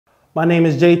My name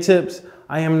is J Tips.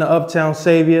 I am the Uptown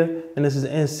Savior, and this is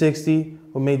in60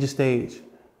 with MajorStage.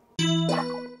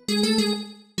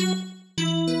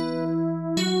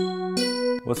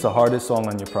 What's the hardest song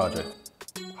on your project?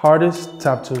 Hardest,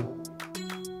 top 2.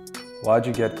 Why'd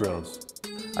you get grills?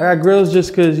 I got grills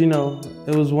just cause, you know,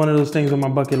 it was one of those things on my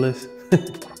bucket list.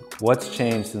 What's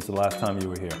changed since the last time you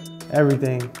were here?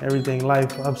 Everything,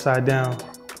 life upside down.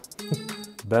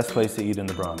 Best place to eat in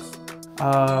the Bronx?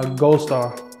 Gold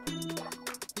Star.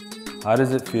 How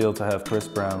does it feel to have Chris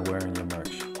Brown wearing your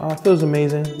merch? It feels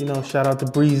amazing. You know, shout out to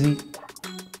Breezy.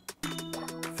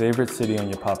 Favorite city on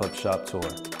your pop-up shop tour?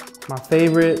 My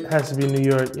favorite has to be New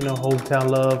York. You know, Hometown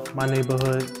Love, my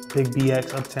neighborhood, Big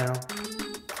BX, Uptown.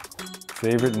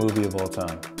 Favorite movie of all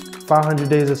time? 500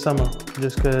 Days of Summer,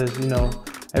 just cause, you know,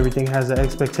 everything has an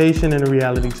expectation and a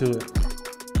reality to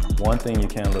it. One thing you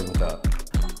can't live without?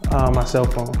 My cell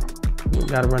phone. We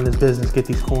gotta run this business, get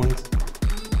these coins.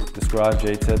 Describe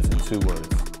J Tips in 2 words.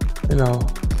 You know,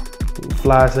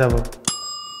 fly as ever.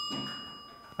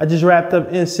 I just wrapped up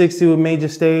in60 with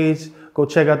MajorStage. Go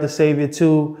check out The Savior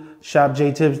 2,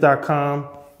 shopjtips.com.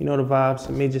 You know the vibes,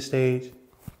 MajorStage.